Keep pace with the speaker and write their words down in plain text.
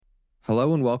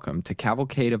Hello and welcome to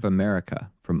Cavalcade of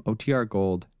America from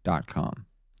OTRGold.com.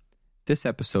 This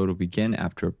episode will begin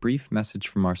after a brief message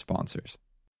from our sponsors.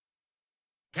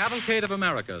 Cavalcade of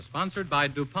America, sponsored by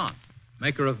DuPont,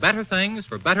 maker of better things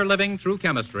for better living through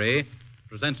chemistry,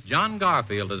 presents John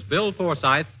Garfield as Bill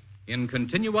Forsythe in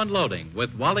Continue Unloading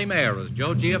with Wally Mayer as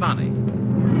Joe Giovanni.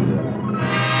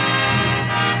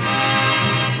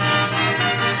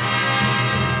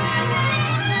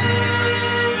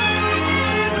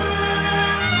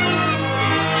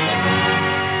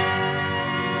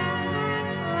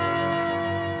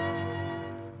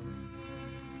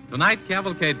 Tonight,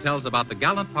 Cavalcade tells about the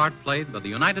gallant part played by the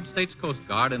United States Coast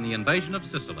Guard in the invasion of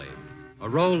Sicily, a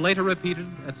role later repeated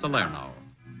at Salerno.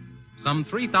 Some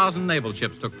 3,000 naval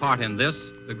ships took part in this,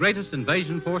 the greatest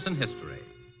invasion force in history,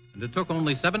 and it took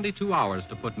only 72 hours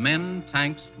to put men,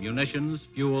 tanks, munitions,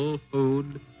 fuel,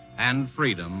 food, and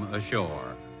freedom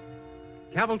ashore.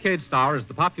 Cavalcade star is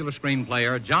the popular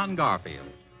screenplayer John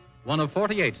Garfield, one of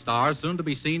 48 stars soon to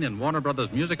be seen in Warner Brothers'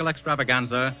 musical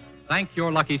extravaganza, Thank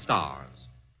Your Lucky Stars.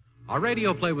 Our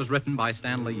radio play was written by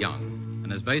Stanley Young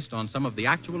and is based on some of the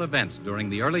actual events during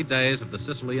the early days of the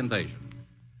Sicily invasion.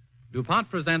 DuPont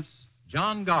presents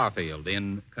John Garfield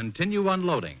in Continue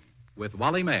Unloading with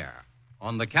Wally Mayer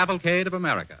on the Cavalcade of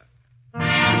America.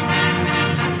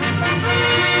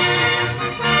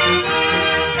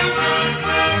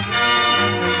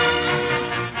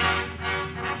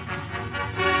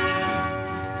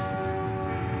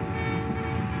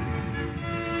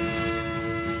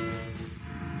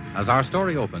 As our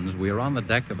story opens, we are on the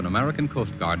deck of an American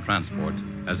Coast Guard transport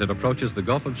as it approaches the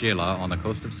Gulf of Gela on the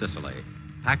coast of Sicily,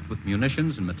 packed with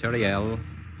munitions and materiel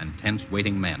and tense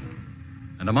waiting men.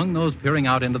 And among those peering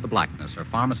out into the blackness are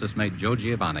pharmacist mate Joe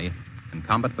Giovanni and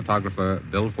combat photographer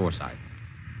Bill Forsythe.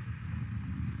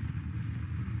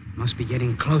 Must be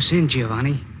getting close in,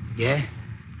 Giovanni. Yeah?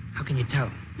 How can you tell?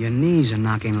 Your knees are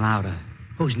knocking louder.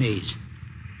 Whose knees?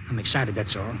 I'm excited,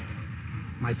 that's all.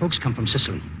 My folks come from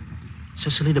Sicily.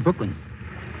 Sicily to Brooklyn.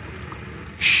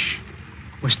 Shh.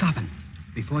 We're stopping.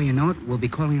 Before you know it, we'll be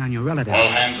calling on your relatives. All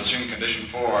hands assume condition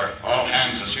 4. All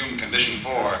hands assume condition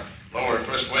 4. Lower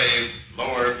first wave.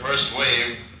 Lower first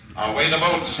wave. Away the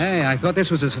boats. Hey, I thought this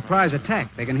was a surprise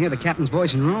attack. They can hear the captain's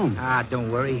voice in Rome. Ah,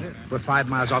 don't worry. We're 5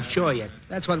 miles offshore yet.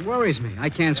 That's what worries me. I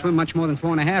can't swim much more than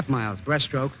 4.5 miles,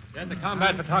 breaststroke. Get the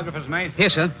combat photographer's mate. Here,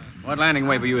 sir. What landing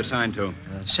wave were you assigned to?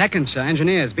 Second, sir.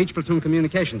 Engineers, Beach Platoon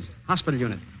Communications, Hospital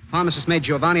Unit. Pharmacist mate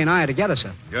Giovanni and I are together,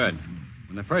 sir. Good.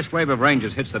 When the first wave of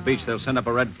Rangers hits the beach, they'll send up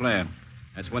a red flare.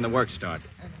 That's when the work starts.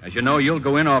 As you know, you'll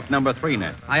go in off number 3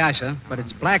 net. Aye, aye, sir. But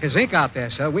it's black as ink out there,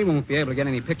 sir. We won't be able to get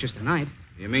any pictures tonight.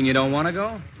 You mean you don't want to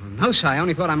go? No, sir. I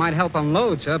only thought I might help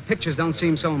unload, sir. Pictures don't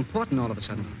seem so important all of a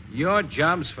sudden. Your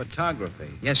job's photography.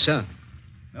 Yes, sir.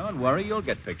 Don't worry, you'll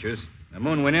get pictures. The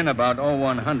moon went in about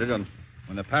 0100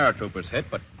 when the paratroopers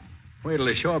hit, but wait till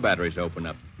the shore batteries open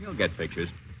up. You'll get pictures.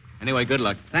 Anyway, good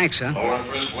luck. Thanks, sir. Lower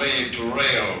first wave to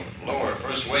rail. Lower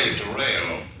first wave to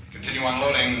rail. Continue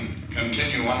unloading.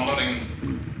 Continue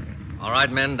unloading. All right,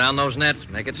 men, down those nets.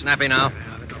 Make it snappy now.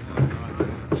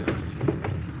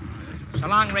 So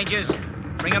long, Rangers.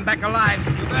 Bring them back alive.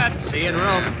 You bet. See you in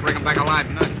Rome. Bring them back alive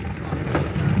tonight.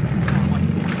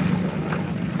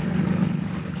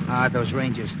 Ah, those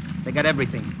Rangers. They got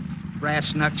everything.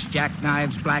 Brass knucks,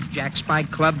 jackknives, blackjack, spike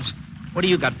clubs. What do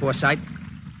you got, Forsythe?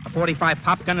 A 45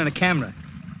 pop gun and a camera.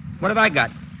 What have I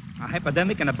got? A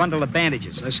hypodermic and a bundle of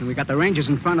bandages. Listen, we got the Rangers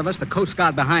in front of us, the Coast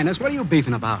Guard behind us. What are you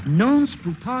beefing about? Non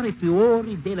sputare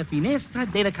fuori della finestra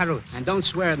della carrozza. And don't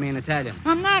swear at me in Italian.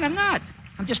 I'm not.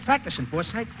 I'm just practicing,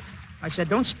 Forsythe. I said,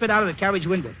 don't spit out of the carriage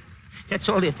window. That's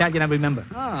all the Italian I remember.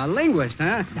 Oh, a linguist,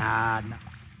 huh? Nah.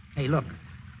 Hey, look.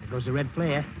 There goes the red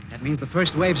flare. That means the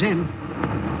first wave's in.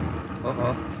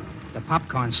 Uh-oh. The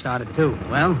popcorn started, too.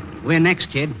 Well, we're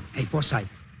next, kid. Hey, Forsythe,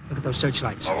 look at those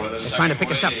searchlights. Lower the They're trying to pick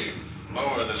us up.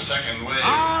 Lower the second wave.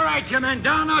 All right, you men,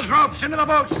 down those ropes into the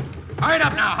boats. Hurry it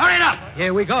up now, hurry it up.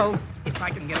 Here we go. If I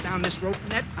can get down this rope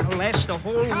net, I'll last the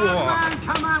whole war.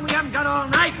 Come on, we haven't got all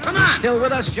night. Come on. Still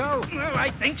with us, Joe? Well,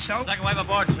 I think so. Second wave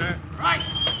aboard, sir. Right.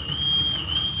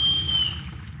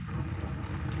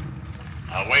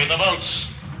 Away the boats.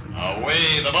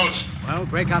 Away the boats. Well,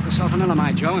 break out the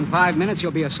sulfanilamide, Joe. In 5 minutes,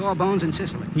 you'll be a sore bones in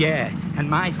Sicily. Yeah, and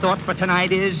my thought for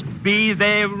tonight is be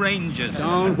their Rangers.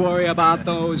 Don't worry about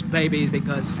those babies,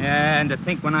 because... And to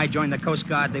think when I joined the Coast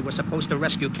Guard, they were supposed to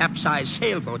rescue capsized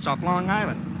sailboats off Long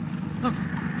Island.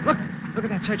 Look at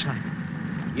that searchlight.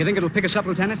 You think it'll pick us up,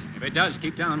 Lieutenant? If it does,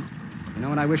 keep down. You know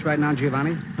what I wish right now,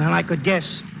 Giovanni? Well, I could guess.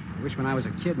 I wish when I was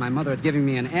a kid, my mother had given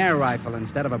me an air rifle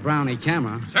instead of a Brownie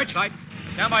camera. Searchlight.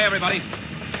 Stand by, everybody.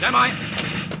 Stand by.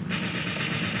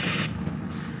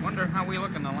 wonder how we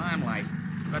look in the limelight.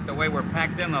 But the way we're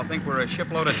packed in, they'll think we're a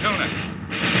shipload of tuna.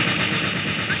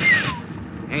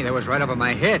 Hey, that was right over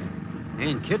my head. They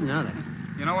ain't kidding, are they?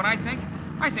 You know what I think?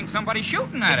 I think somebody's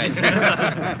shooting at it.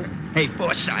 Hey,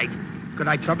 Forsythe, could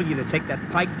I trouble you to take that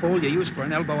pike pole you used for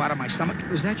an elbow out of my stomach?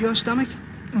 Was that your stomach?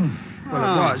 Well,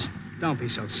 it was. Don't be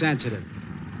so sensitive.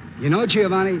 You know,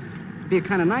 Giovanni, it'd be a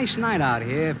kind of nice night out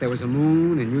here if there was a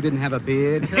moon and you didn't have a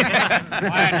beard.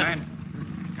 Quiet,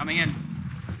 man. Coming in.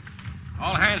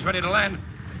 All hands ready to land.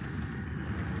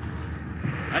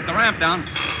 Let the ramp down.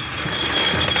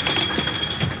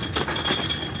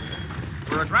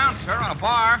 We're aground, sir, on a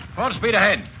bar. Full speed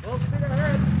ahead.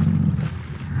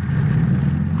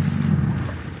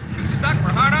 She's stuck.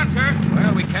 We're hard on, sir.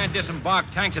 Well, we can't disembark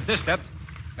tanks at this depth.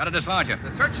 Got to dislodge her.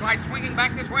 The searchlight's swinging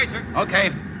back this way, sir.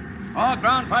 Okay. All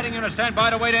ground fighting units stand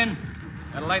by to wait in.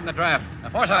 That'll lighten the draft.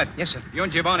 Forsythe. Yes, sir. You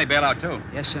and Giovanni bail out, too.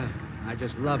 Yes, sir. I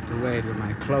just love to wade with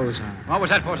my clothes on. What was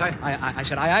that, Forsythe? I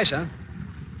said aye, sir.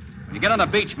 When you get on the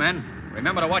beach, men,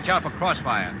 remember to watch out for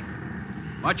crossfire.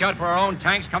 Watch out for our own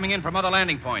tanks coming in from other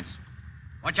landing points.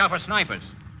 Watch out for snipers.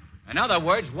 In other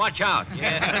words, watch out.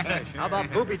 Yeah. How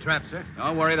about booby traps, sir?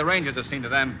 Don't worry, the Rangers have seen to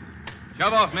them.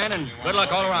 Shove off, men, and good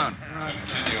luck all around.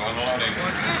 Continue unloading.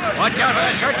 Watch out for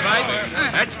the searchlight.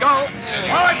 Let's go.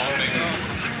 Forward.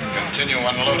 Continue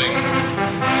unloading.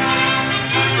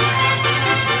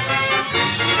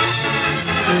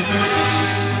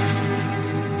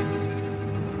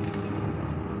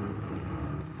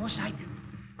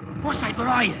 Forsythe, where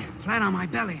are you? Flat on my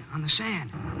belly, on the sand.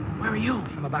 Where are you?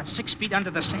 I'm about 6 feet under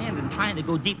the sand and trying to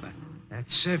go deeper. That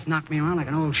surf knocked me around like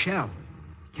an old shell.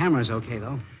 Camera's okay,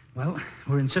 though. Well,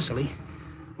 we're in Sicily.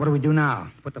 What do we do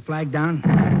now? Put the flag down?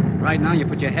 Right now, you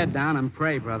put your head down and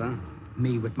pray, brother.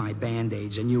 Me with my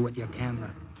Band-Aids and you with your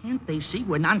camera. Can't they see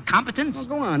we're non-competent? Well,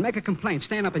 go on. Make a complaint.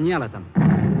 Stand up and yell at them.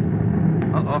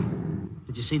 Uh-oh.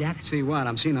 Did you see that? See what?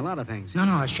 I'm seeing a lot of things. No,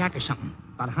 a shack or something.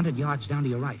 About 100 yards down to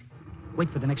your right. Wait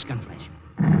for the next gun flash.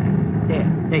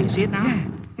 There, you see it now?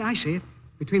 Yeah, I see it.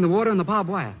 Between the water and the barbed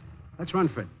wire. Let's run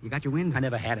for it. You got your wind? I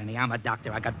never had any. I'm a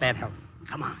doctor. I got bad health.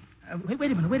 Come on.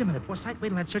 Wait a minute, Forsythe. Wait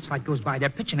till that searchlight goes by. They're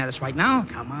pitching at us right now.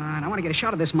 Come on. I want to get a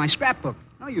shot of this in my scrapbook.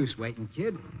 No use waiting,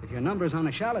 kid. If your number's on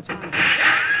the shell, it's on.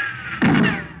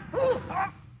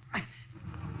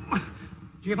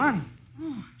 Giovanni.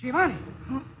 Giovanni.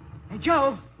 Hey,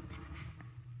 Joe.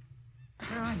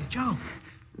 Where are you, Joe?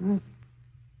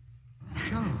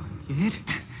 Joe, you hit?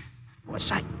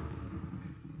 Forsythe.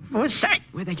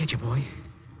 Where'd they get you, boy?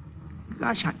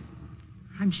 Gosh,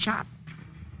 I'm shot.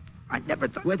 I never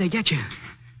thought... Where'd they get you?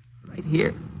 Right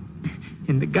here.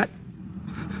 In the gut.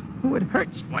 Oh, it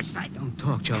hurts, Forsythe. Don't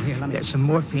talk, Joe. Here, let me... There's some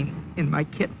morphine in my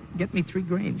kit. Get me 3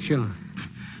 grains. Sure.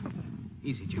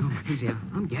 Easy, Joe. Easy.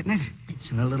 I'm getting it. It's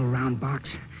in a little round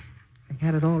box. I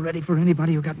had it all ready for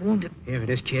anybody who got wounded. Here it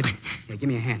is, kid. Here, give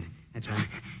me a hand. That's right.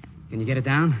 Can you get it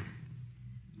down?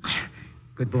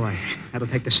 Good boy. That'll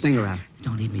take the stinger out.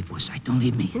 Don't leave me, Forsythe. Don't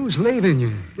leave me. Who's leaving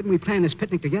you? Didn't we plan this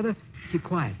picnic together? Keep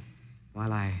quiet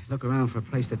while I look around for a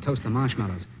place to toast the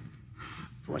marshmallows.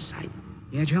 Forsythe.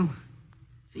 Yeah, Joe?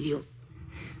 Feel.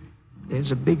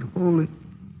 There's a big hole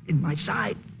in my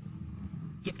side.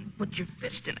 You can put your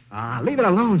fist in it. Leave it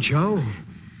alone, Joe.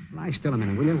 Lie still a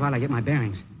minute, will you, while I get my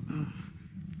bearings.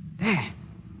 There.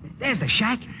 There's the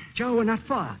shack. Joe, we're not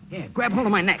far. Here, grab hold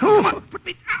of my neck. Come on, put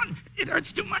me down. It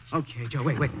hurts too much. Okay, Joe,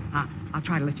 wait. I'll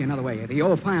try to lift you another way. The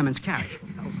old fireman's carriage.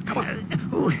 Come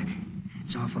on.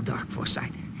 It's awful dark,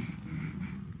 Forsythe.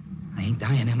 I ain't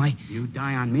dying, am I? You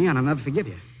die on me, and I'll never forgive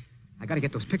you. I got to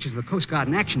get those pictures of the Coast Guard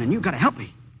in action, and you got to help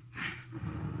me.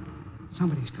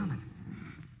 Somebody's coming.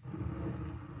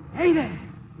 Hey there.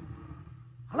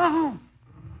 Hello?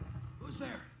 Who's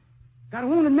there? Got a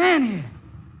wounded man here.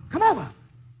 Come over.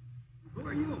 Who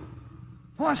are you?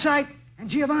 Forsythe and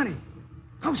Giovanni.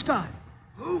 Coast Guard.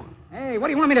 Who? Hey, what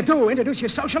do you want me to do? Introduce you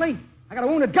socially? I got a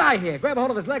wounded guy here. Grab a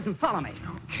hold of his legs and follow me.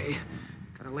 Okay.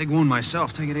 Got a leg wound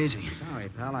myself. Take it easy. Sorry,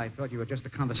 pal. I thought you were just a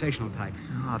conversational type.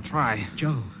 I'll try.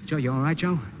 Joe, you all right,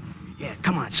 Joe? Yeah,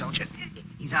 come on, soldier.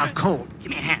 He's out cold.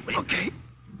 Give me a hand, will you? Okay.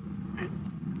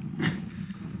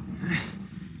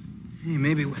 Hey,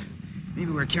 maybe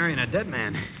we're carrying a dead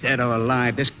man. Dead or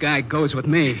alive, this guy goes with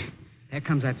me. There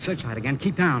comes that searchlight again.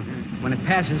 Keep down. When it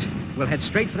passes, we'll head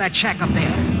straight for that shack up there.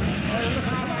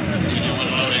 Continue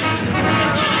unloading.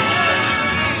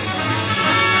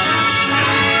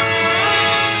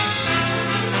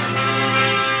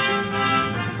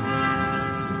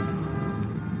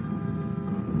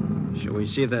 Shall we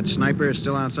see if that sniper is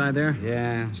still outside there?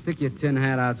 Yeah, stick your tin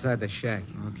hat outside the shack.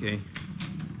 Okay.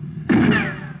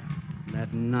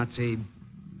 That Nazi...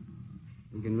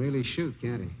 He can really shoot,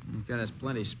 can't he? He's got us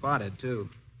plenty spotted, too.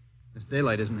 This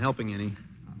daylight isn't helping any.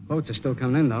 Boats are still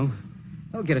coming in, though.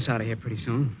 They'll get us out of here pretty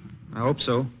soon. I hope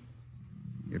so.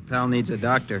 Your pal needs a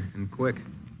doctor, and quick.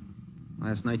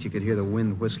 Last night you could hear the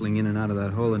wind whistling in and out of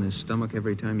that hole in his stomach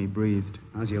every time he breathed.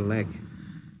 How's your leg?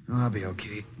 Oh, I'll be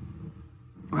okay.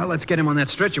 Well, let's get him on that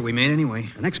stretcher we made anyway.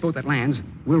 The next boat that lands,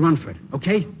 we'll run for it,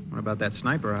 okay? What about that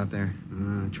sniper out there?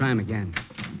 Try him again.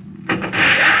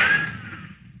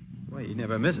 Boy, he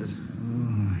never misses.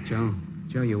 Oh, Joe.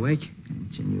 Joe, you awake?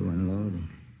 Continue unloading.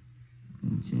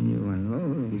 Continue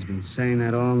unloading. He's been saying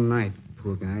that all night,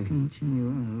 poor guy. Continue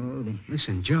unloading.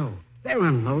 Listen, Joe, they're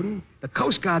unloading. The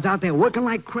Coast Guard's out there working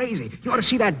like crazy. You ought to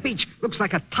see that beach. Looks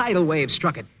like a tidal wave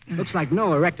struck it. Looks like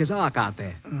Noah wrecked his ark out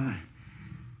there.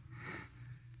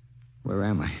 Where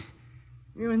am I?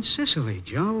 You're in Sicily,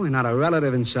 Joe, and not a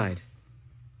relative in sight.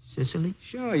 Sicily?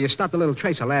 Sure, you stopped a little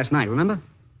tracer last night, remember?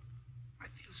 I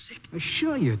feel sick. Well,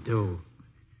 sure you do.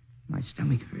 My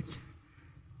stomach hurts.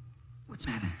 What's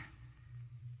the matter?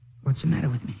 What's the matter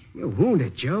with me? You're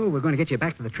wounded, Joe. We're going to get you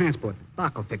back to the transport.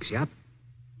 Doc will fix you up.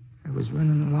 I was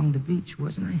running along the beach,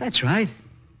 wasn't I? That's right.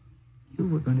 You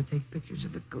were going to take pictures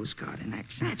of the Coast Guard in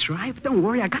action. That's right. But don't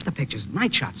worry, I got the pictures.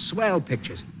 Night shots, swell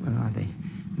pictures. Where are they?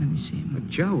 Let me see them. But,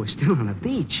 Joe, we're still on the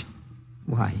beach.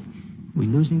 Why? We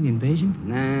losing the invasion?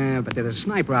 Nah, but there's a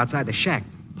sniper outside the shack.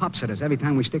 Pops at us every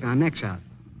time we stick our necks out.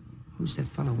 Who's that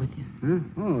fellow with you? Huh?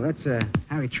 Oh, that's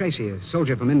Harry Tracy, a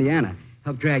soldier from Indiana.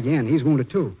 Helped drag you in. He's wounded,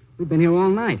 too. We've been here all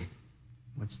night.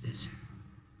 What's this?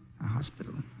 A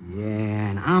hospital? Yeah,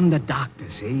 and I'm the doctor,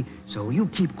 see? So you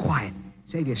keep quiet.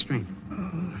 Save your strength.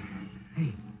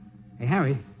 Hey,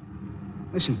 Harry.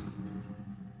 Listen.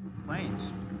 Planes.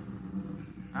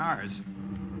 Ours.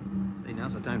 See,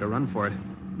 now's the time to run for it.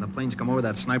 When the planes come over,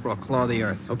 that sniper will claw the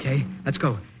earth. Okay, let's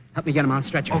go. Help me get him on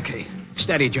stretcher. Okay.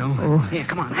 Steady, Joe. Oh. Here,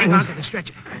 come on. Hang on to the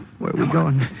stretcher. Where are we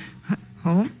going?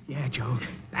 Home? Yeah, Joe.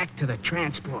 Back to the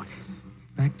transport.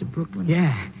 Back to Brooklyn?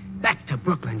 Yeah, back to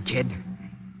Brooklyn, kid.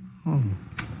 Home.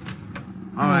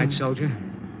 All right, soldier.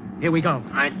 Here we go.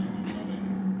 All right.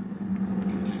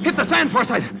 Hit the sand,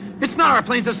 Forsyth. It's not our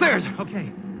planes, it's theirs.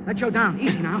 Okay. Let Joe down.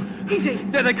 Easy now. Easy.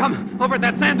 There they come, over at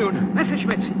that sand dune.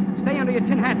 Messerschmitts, stay under your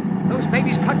tin hat. Those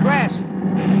babies cut grass.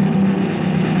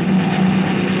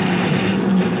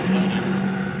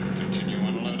 Continue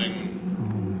unloading.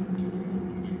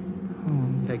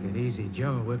 Home. Take it easy,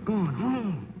 Joe. We're going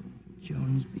home.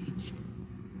 Jones Beach.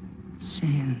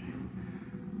 Sand.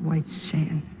 White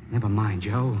sand. Never mind,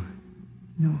 Joe.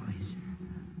 Noise.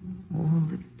 All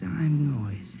the time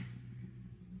noise.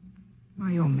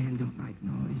 My old man don't like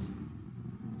noise.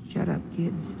 Shut up,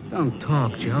 kids. Don't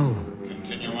talk, Joe.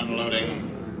 Continue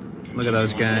unloading. Look at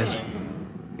those guys.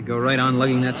 They go right on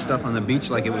lugging that stuff on the beach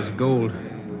like it was gold.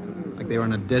 Like they were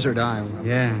on a desert isle.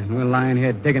 Yeah, and we're lying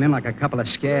here digging in like a couple of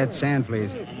scared sand fleas.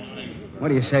 What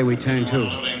do you say we turn to?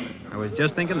 I was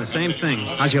just thinking the same thing.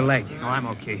 How's your leg? Oh, I'm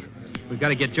okay. We've got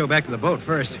to get Joe back to the boat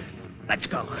first. Let's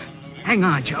go. Hang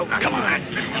on, Joe. Come on.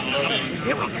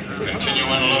 Here we go. Continue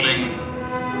unloading.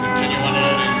 Continue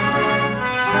unloading.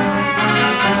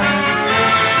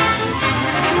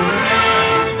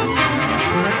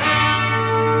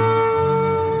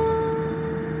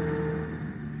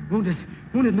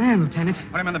 Wounded man, Lieutenant.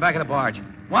 Put him in the back of the barge.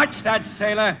 Watch that,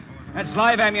 sailor. That's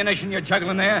live ammunition you're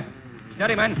juggling there.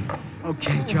 Steady, men.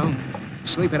 Okay, Joe.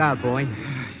 Sleep it out, boy.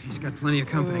 He's got plenty of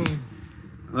company.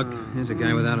 Look, here's a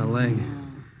guy without a leg.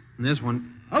 And this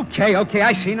one. Okay,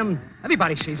 I seen him.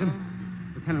 Everybody sees him.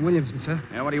 Lieutenant Williamson, sir.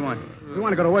 Yeah, what do you want? We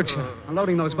want to go to work, sir.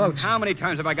 Unloading those boats. How many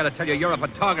times have I got to tell you you're a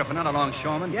photographer, not a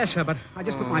longshoreman? Yes, sir, but I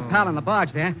just put my pal on the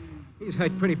barge there. He's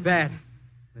hurt pretty bad.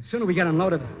 The sooner we get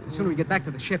unloaded, the sooner we get back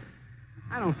to the ship.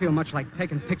 I don't feel much like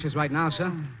taking pictures right now,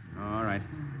 sir. All right.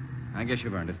 I guess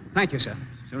you've earned it. Thank you, sir.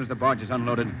 As soon as the barge is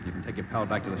unloaded, you can take your pal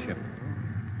back to the ship.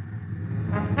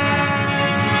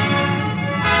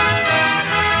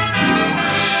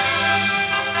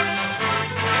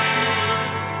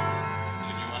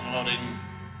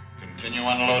 Continue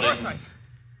unloading.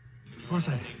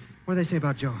 Forsyth, what do they say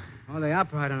about Joe? Oh, they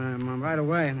operated on him right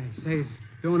away, and they say he's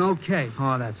doing okay.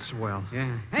 Oh, that's swell.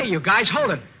 Yeah. Hey, you guys,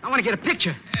 hold it. I want to get a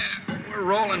picture. We're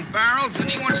rolling barrels, and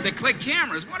he wants to click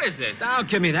cameras. What is this? Don't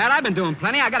give me that. I've been doing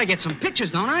plenty. I got to get some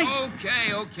pictures, don't I?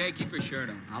 Okay. Keep your shirt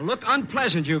on. Now, look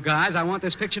unpleasant, you guys. I want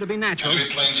this picture to be natural.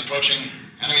 Enemy planes approaching.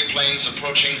 Enemy planes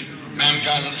approaching. Man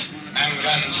guns.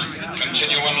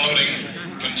 Continue unloading.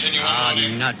 Continue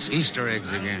unloading. Nuts. Easter eggs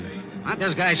again. Why don't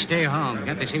those guys stay home?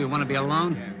 Can't they see we want to be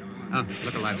alone? Oh,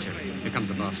 look alive, sir. Here comes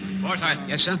the boss. Forsyth.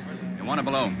 Yes, sir? You want it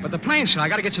below? But the plane, sir. I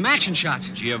got to get some action shots.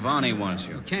 Giovanni wants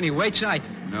you. Can he wait, sir?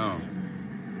 No,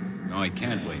 he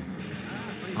can't wait.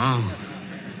 Oh.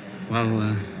 Well,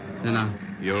 then I'll...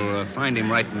 You'll find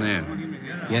him right in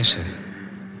there. Yes, sir.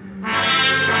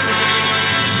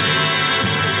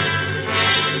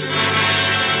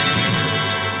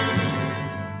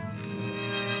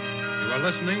 You are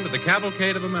listening to The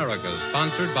Cavalcade of America,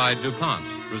 sponsored by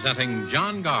DuPont, presenting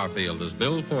John Garfield as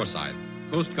Bill Forsythe,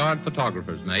 Coast Guard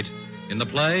photographer's mate, in the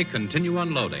play Continue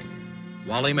Unloading.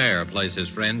 Wally Mayer plays his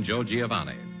friend Joe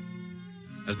Giovanni.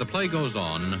 As the play goes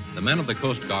on, the men of the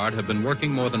Coast Guard have been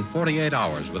working more than 48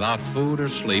 hours without food or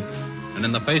sleep and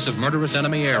in the face of murderous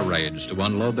enemy air raids to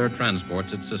unload their transports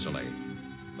at Sicily.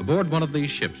 Aboard one of these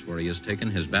ships where he has taken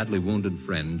his badly wounded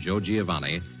friend, Joe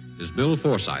Giovanni, is Bill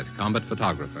Forsythe, combat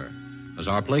photographer. As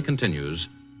our play continues,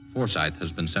 Forsythe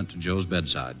has been sent to Joe's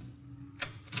bedside.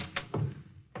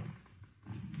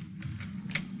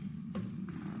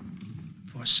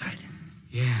 Forsythe,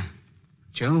 Yeah.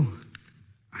 Joe?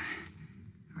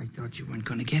 I thought you weren't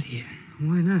going to get here.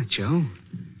 Why not, Joe?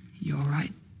 You all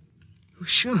right? Oh,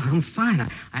 sure, I'm fine. I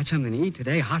had something to eat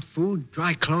today, hot food,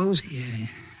 dry clothes. Yeah,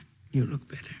 you look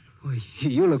better. Well,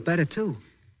 you look better, too.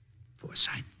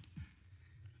 Forsythe,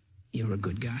 you're a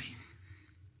good guy.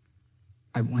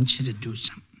 I want you to do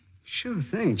something. Sure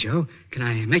thing, Joe. Can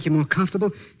I make you more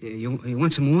comfortable? You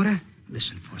want some water?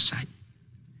 Listen, Forsythe.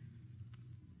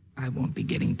 I won't be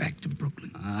getting back to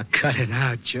Brooklyn. Cut it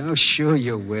out, Joe. Sure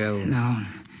you will. No.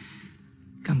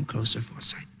 Come closer,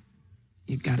 Forsythe.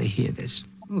 You gotta hear this.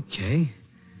 Okay.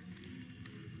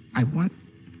 I want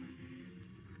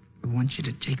you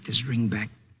to take this ring back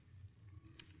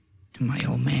to my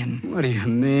old man. What do you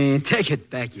mean? Take it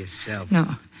back yourself.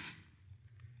 No.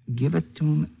 Give it to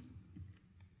him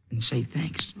and say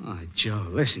thanks. Oh, Joe,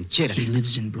 listen, kid. He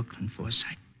lives in Brooklyn,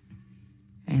 Forsythe.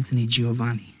 Anthony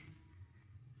Giovanni.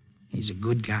 He's a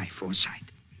good guy, Forsythe.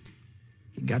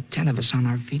 He got 10 of us on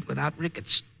our feet without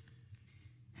rickets.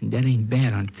 And that ain't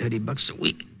bad on $30 a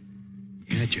week.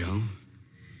 Yeah, Joe.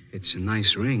 It's a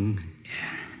nice ring.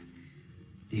 Yeah.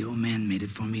 The old man made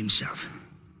it for me himself.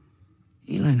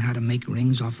 He learned how to make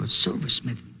rings off of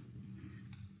silversmith.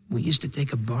 We used to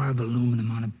take a bar of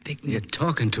aluminum on a picnic. You're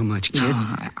talking too much, kid. No,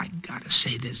 I gotta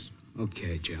say this.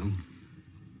 Okay, Joe.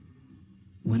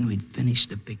 When we'd finished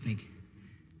the picnic,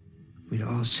 we'd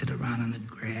all sit around on the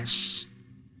grass,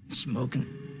 smoking,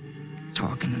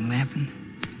 talking, and laughing.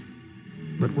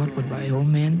 But what would my old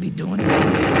man be doing?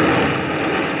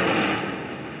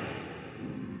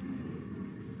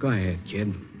 Go ahead,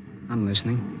 kid. I'm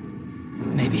listening.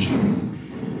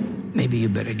 Maybe you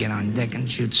better get on deck and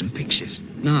shoot some pictures.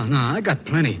 No, I got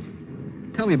plenty.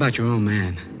 Tell me about your old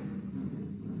man.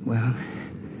 Well,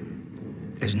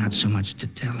 there's not so much to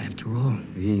tell after all.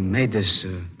 He made this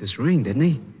ring, didn't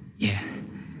he? Yeah,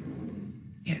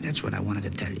 that's what I wanted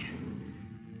to tell you.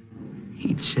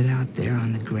 He'd sit out there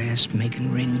on the grass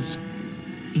making rings.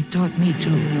 He taught me,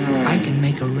 too. I can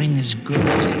make a ring as good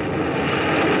as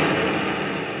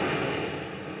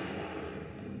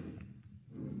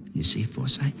You see,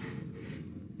 Forsythe?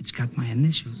 It's got my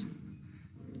initials.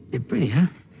 They're pretty, huh?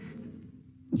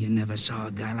 You never saw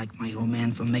a guy like my old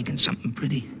man for making something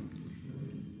pretty.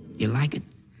 You like it?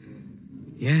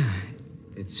 Yeah,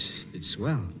 it's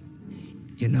swell.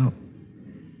 You know,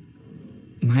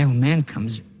 my old man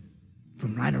comes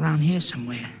from right around here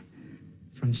somewhere.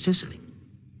 From Sicily.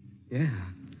 Yeah.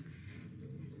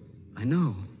 I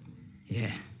know.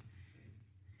 Yeah.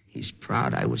 He's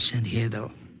proud I was sent here,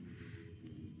 though.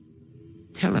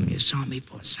 Tell him you saw me,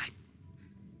 Forsythe.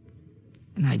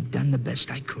 And I'd done the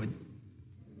best I could.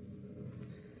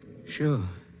 Sure.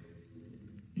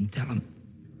 And tell him,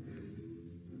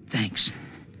 thanks.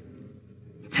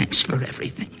 Thanks for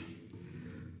everything.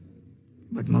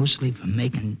 But mostly for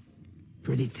making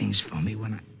pretty things for me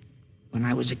when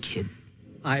I was a kid.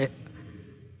 I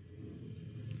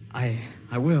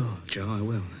will, Joe, I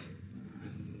will.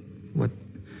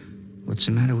 What's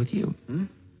the matter with you? Huh?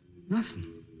 Nothing.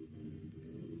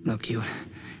 Look, you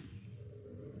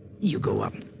go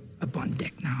up on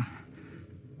deck now.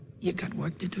 You got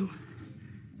work to do.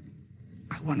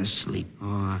 I want to sleep.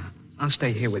 Oh, I'll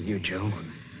stay here with you, Joe.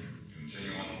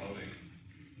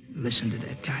 Listen to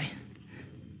that guy.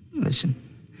 Listen.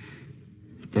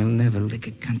 They'll never lick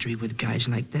a country with guys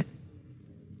like that.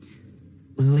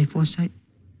 Will they, Forsythe?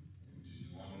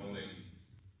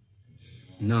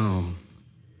 No,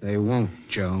 they won't,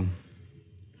 Joe.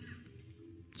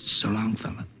 So long,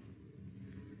 fella.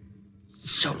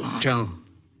 So long. Joe.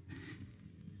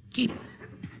 Keep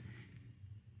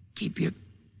your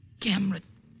camera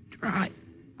dry.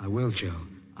 I will, Joe.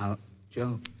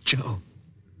 Joe.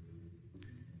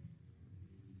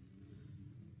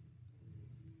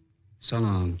 So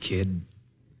long, kid.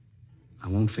 I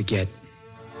won't forget.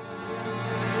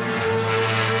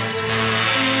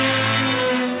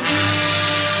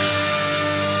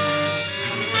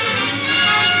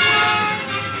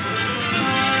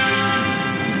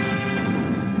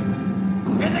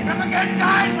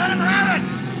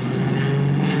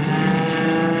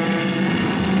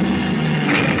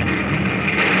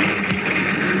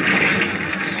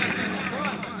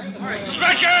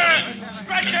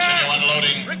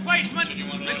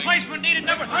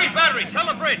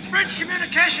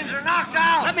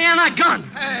 on that gun.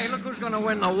 Hey, look who's going to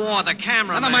win the war, the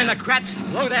camera. Never mind the crats.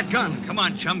 Load that gun. Come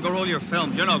on, chum, go roll your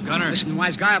film. You're no gunner. Listen,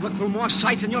 wise guy, I've looked through more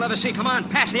sights than you'll ever see. Come on,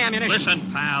 pass the ammunition.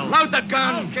 Listen, pal. Load the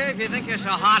gun. Okay, if you think you're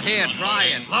so hot here, try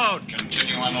it. Load.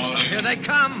 Continue unloading. Here they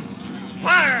come.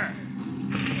 Fire!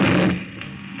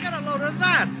 Get a load of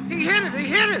that. He hit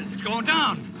it. It's going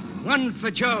down. One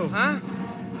for Joe. Huh?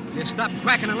 You stop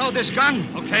cracking and load this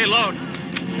gun. Okay, load.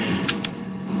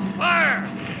 Fire!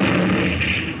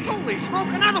 Holy smoke,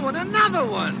 another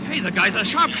one. Hey, the guy's a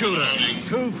sharpshooter.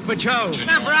 2 for Joe.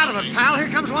 Snap her out of it, pal.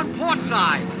 Here comes one port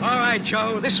side. All right,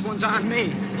 Joe, this one's on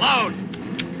me. Load.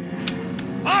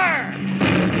 Fire!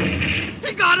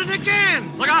 He got it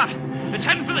again. Look out. It's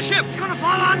heading for the ship. It's going to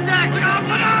fall on deck. Look out,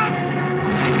 look out!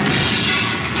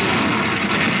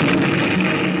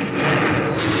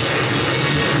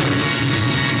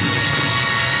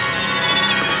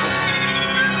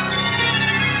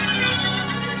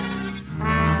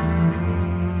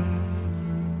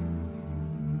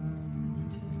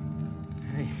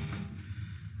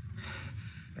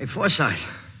 Hey, Forsythe.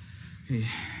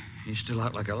 He's still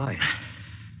out like a light.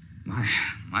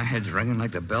 My head's ringing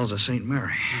like the bells of St.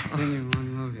 Mary.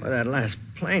 Well, that last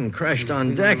plane crashed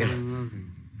on deck.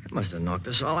 It must have knocked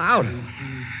us all out.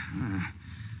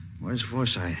 Where's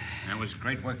Forsythe? That was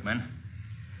great work, men.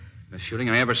 Best shooting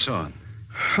I ever saw.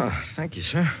 Oh, thank you,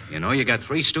 sir. You know you got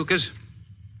 3 Stukas?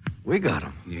 We got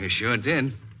him. You sure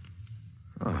did.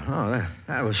 Oh, no,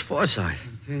 that was Forsythe.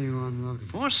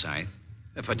 Forsythe?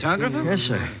 The photographer? Yes,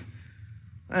 sir.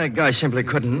 That guy simply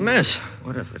couldn't miss.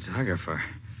 What a photographer.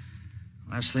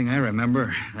 Last thing I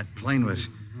remember, that plane was...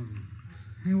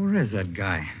 Hey, where is that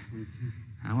guy?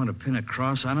 I want to pin a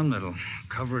cross on him that'll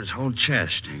cover his whole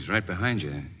chest. He's right behind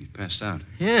you. He passed out.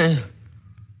 Yes.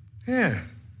 Yeah.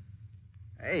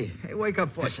 Hey, wake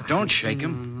up, Forsythe. Don't shake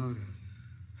him.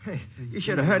 Hey, you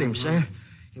should have heard him, sir.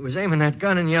 He was aiming that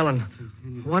gun and yelling,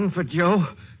 1 for Joe,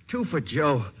 2 for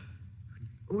Joe.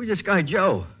 Who's this guy,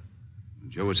 Joe?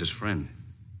 Joe was his friend.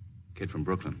 Kid from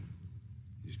Brooklyn.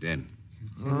 He's dead.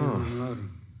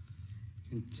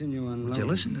 Continue unloading. Would you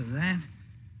listen to that?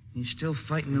 He's still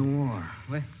fighting the war.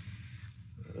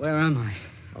 Where am I?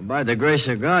 Well, by the grace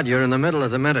of God, you're in the middle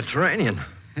of the Mediterranean.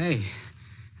 Hey,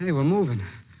 we're moving.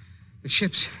 The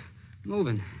ship's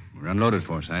moving. We're unloaded,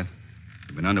 Forsythe.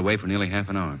 We've been underway for nearly half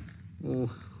an hour. Well,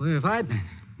 where have I been?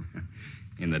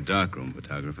 In the darkroom,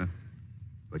 photographer.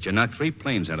 But you knocked 3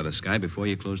 planes out of the sky before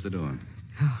you closed the door.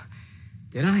 Oh,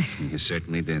 did I? You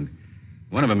certainly did.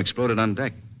 One of them exploded on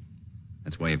deck.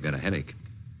 That's why you've got a headache.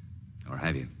 Or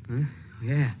have you? Huh?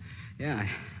 Yeah,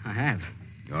 I have.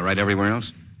 You all right everywhere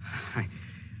else? I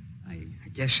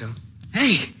guess so.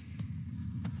 Hey!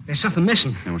 There's something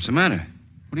missing. Now, what's the matter?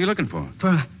 What are you looking for?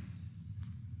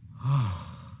 Oh.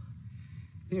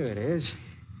 Here it is.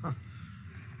 Huh.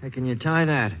 How can you tie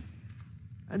that?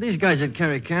 These guys that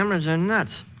carry cameras are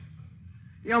nuts.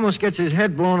 He almost gets his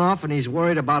head blown off, and he's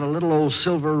worried about a little old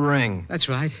silver ring. That's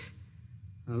right.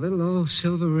 A little old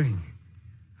silver ring.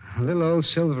 A little old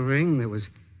silver ring that was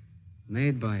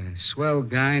made by a swell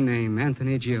guy named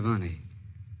Anthony Giovanni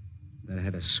that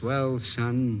had a swell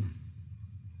son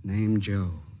named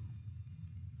Joe.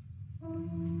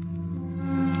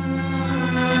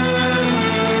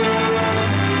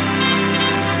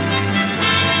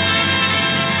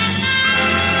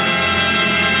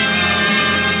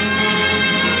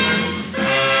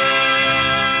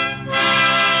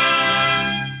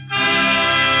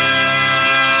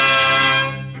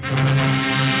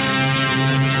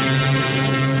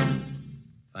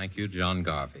 Thank you, John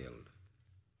Garfield.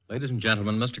 Ladies and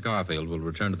gentlemen, Mr. Garfield will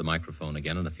return to the microphone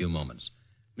again in a few moments.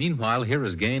 Meanwhile, here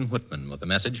is Gain Whitman with a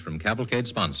message from Cavalcade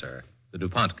sponsor, the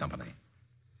DuPont Company.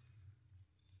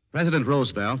 President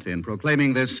Roosevelt, in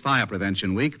proclaiming this Fire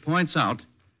Prevention Week, points out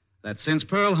that since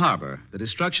Pearl Harbor, the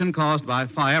destruction caused by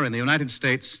fire in the United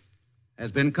States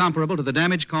has been comparable to the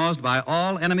damage caused by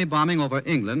all enemy bombing over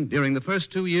England during the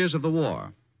first 2 years of the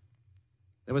war.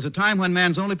 There was a time when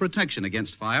man's only protection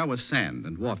against fire was sand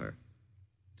and water.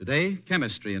 Today,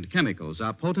 chemistry and chemicals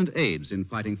are potent aids in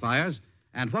fighting fires,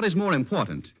 and what is more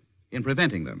important, in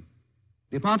preventing them.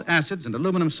 DuPont acids and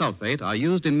aluminum sulfate are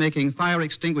used in making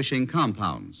fire-extinguishing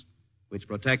compounds, which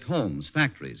protect homes,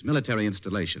 factories, military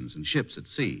installations, and ships at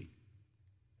sea.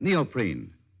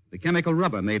 Neoprene, the chemical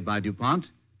rubber made by DuPont,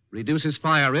 reduces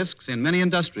fire risks in many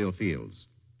industrial fields,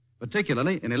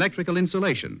 particularly in electrical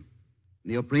insulation.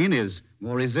 Neoprene is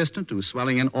more resistant to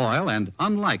swelling in oil, and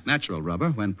unlike natural rubber,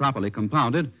 when properly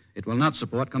compounded, it will not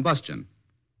support combustion.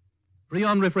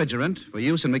 Freon refrigerant, for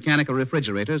use in mechanical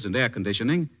refrigerators and air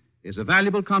conditioning, is a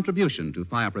valuable contribution to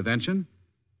fire prevention,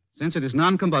 since it is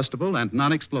non-combustible and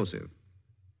non-explosive.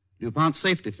 DuPont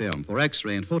safety film for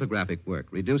X-ray and photographic work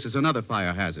reduces another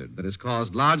fire hazard that has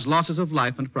caused large losses of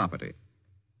life and property.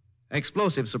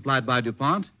 Explosives supplied by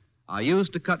DuPont are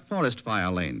used to cut forest fire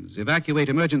lanes, evacuate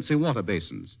emergency water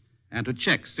basins, and to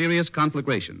check serious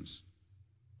conflagrations.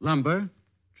 Lumber,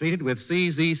 treated with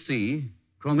CZC,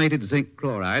 chromated zinc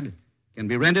chloride, can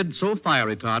be rendered so fire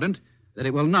retardant that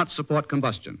it will not support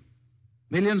combustion.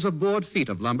 Millions of board feet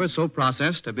of lumber so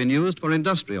processed have been used for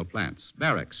industrial plants,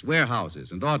 barracks, warehouses,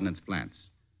 and ordnance plants.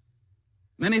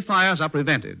 Many fires are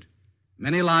prevented,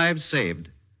 many lives saved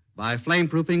by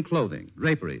flame-proofing clothing,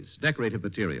 draperies, decorative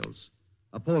materials,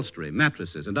 upholstery,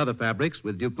 mattresses, and other fabrics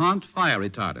with DuPont fire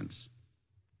retardants.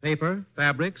 Paper,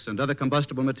 fabrics, and other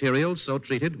combustible materials so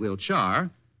treated will char,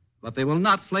 but they will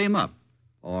not flame up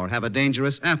or have a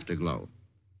dangerous afterglow.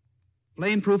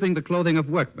 Flame-proofing the clothing of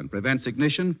workmen prevents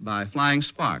ignition by flying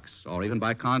sparks or even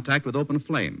by contact with open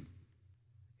flame.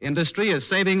 Industry is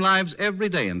saving lives every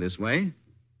day in this way.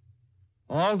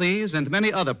 All these and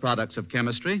many other products of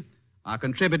chemistry are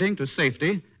contributing to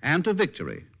safety and to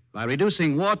victory by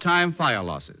reducing wartime fire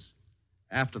losses.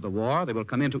 After the war, they will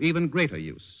come into even greater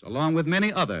use, along with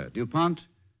many other DuPont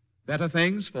better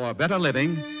things for better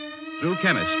living through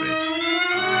chemistry.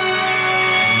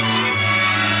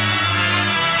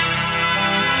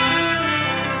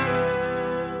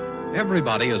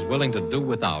 Everybody is willing to do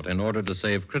without in order to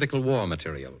save critical war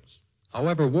materials.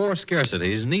 However, war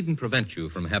scarcities needn't prevent you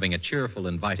from having a cheerful,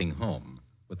 inviting home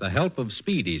with the help of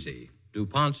Speed Easy,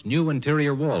 DuPont's new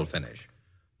interior wall finish.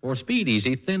 For Speed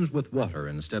Easy thins with water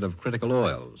instead of critical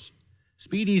oils.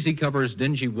 Speed Easy covers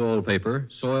dingy wallpaper,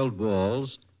 soiled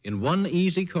walls in one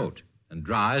easy coat and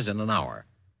dries in an hour.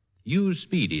 Use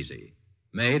Speed Easy,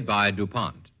 made by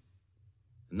DuPont.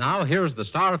 Now, here's the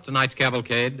star of tonight's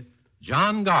cavalcade,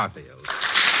 John Garfield.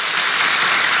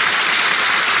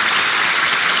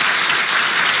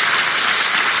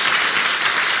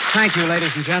 Thank you,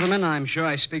 ladies and gentlemen. I'm sure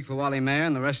I speak for Wally Mayer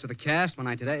and the rest of the cast when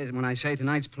I say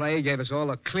tonight's play gave us all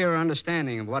a clearer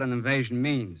understanding of what an invasion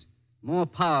means. More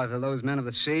power to those men of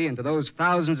the sea and to those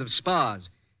thousands of spars,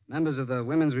 members of the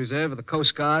Women's Reserve of the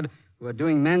Coast Guard, who are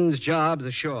doing men's jobs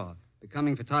ashore,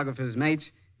 becoming photographers' mates,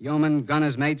 yeomen,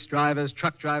 gunners' mates, drivers,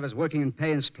 truck drivers, working in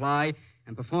pay and supply,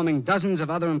 and performing dozens of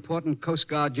other important Coast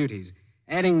Guard duties,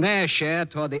 adding their share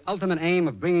toward the ultimate aim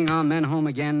of bringing our men home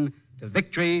again to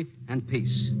victory and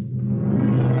peace.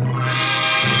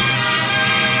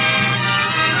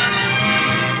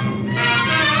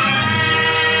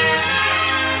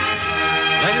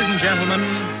 Ladies and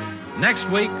gentlemen, next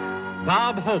week,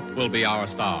 Bob Hope will be our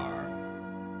star.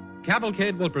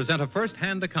 Cavalcade will present a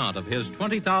first-hand account of his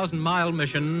 20,000-mile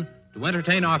mission to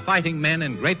entertain our fighting men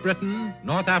in Great Britain,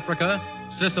 North Africa,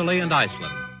 Sicily, and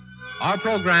Iceland. Our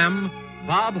program,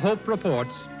 Bob Hope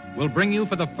Reports, will bring you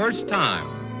for the first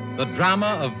time the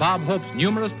drama of Bob Hope's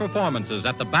numerous performances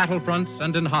at the battlefronts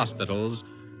and in hospitals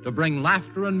to bring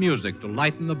laughter and music to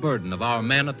lighten the burden of our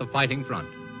men at the fighting front.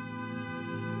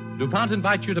 DuPont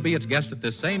invites you to be its guest at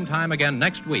this same time again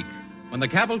next week, when the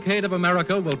Cavalcade of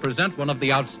America will present one of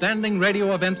the outstanding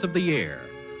radio events of the year,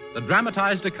 the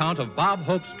dramatized account of Bob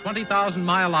Hope's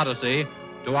 20,000-mile odyssey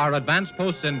to our advanced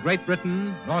posts in Great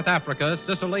Britain, North Africa,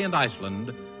 Sicily, and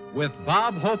Iceland, with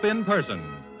Bob Hope in person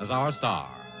as our star.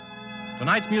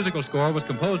 Tonight's musical score was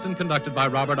composed and conducted by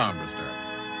Robert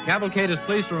Armbruster. Cavalcade is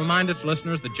pleased to remind its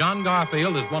listeners that John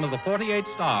Garfield is one of the 48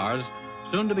 stars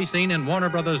soon to be seen in Warner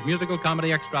Brothers' musical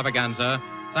comedy extravaganza,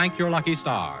 Thank Your Lucky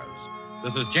Stars.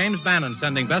 This is James Bannon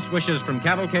sending best wishes from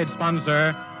Cavalcade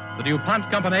sponsor, the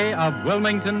DuPont Company of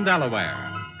Wilmington, Delaware.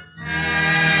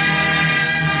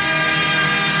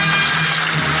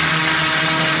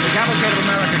 The Cavalcade of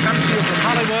America comes to you from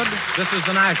Hollywood. This is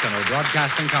the National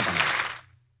Broadcasting Company.